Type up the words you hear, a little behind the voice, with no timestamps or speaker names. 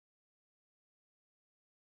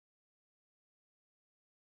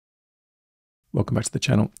Welcome back to the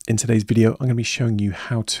channel. In today's video, I'm going to be showing you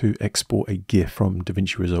how to export a GIF from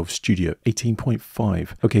DaVinci Resolve Studio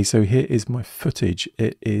 18.5. Okay, so here is my footage.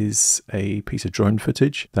 It is a piece of drone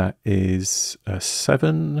footage that is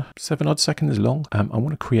seven odd seconds long. I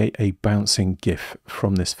want to create a bouncing GIF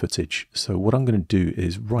from this footage. So what I'm going to do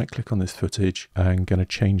is right click on this footage. I'm going to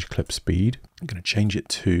change clip speed. I'm going to change it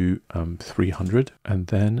to 300, and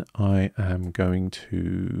then I am going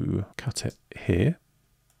to cut it here.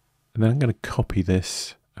 And then I'm going to copy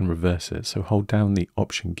this and reverse it. So hold down the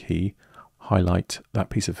Option key, highlight that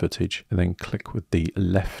piece of footage, and then click with the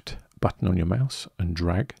left button on your mouse and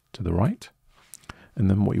drag to the right. And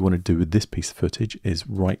then what you want to do with this piece of footage is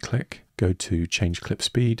right click, go to change clip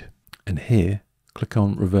speed, and here click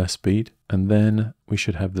on reverse speed, and then we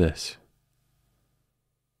should have this.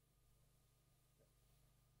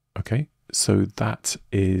 Okay. So that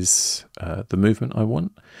is the movement I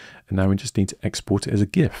want. And now we just need to export it as a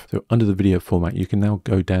GIF. So under the video format, you can now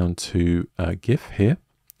go down to GIF here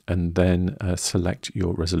and then select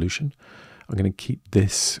your resolution. I'm going to keep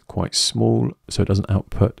this quite small so it doesn't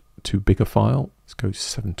output too big a file. Let's go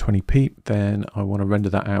 720p. Then I want to render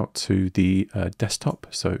that out to the desktop.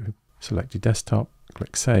 So select your desktop,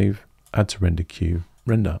 click save, add to render queue,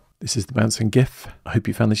 render. This is the bouncing GIF. I hope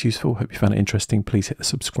you found this useful. Hope you found it interesting. Please hit the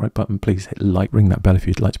subscribe button. Please hit like, ring that bell if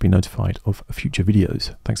you'd like to be notified of future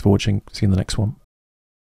videos. Thanks for watching. See you in the next one.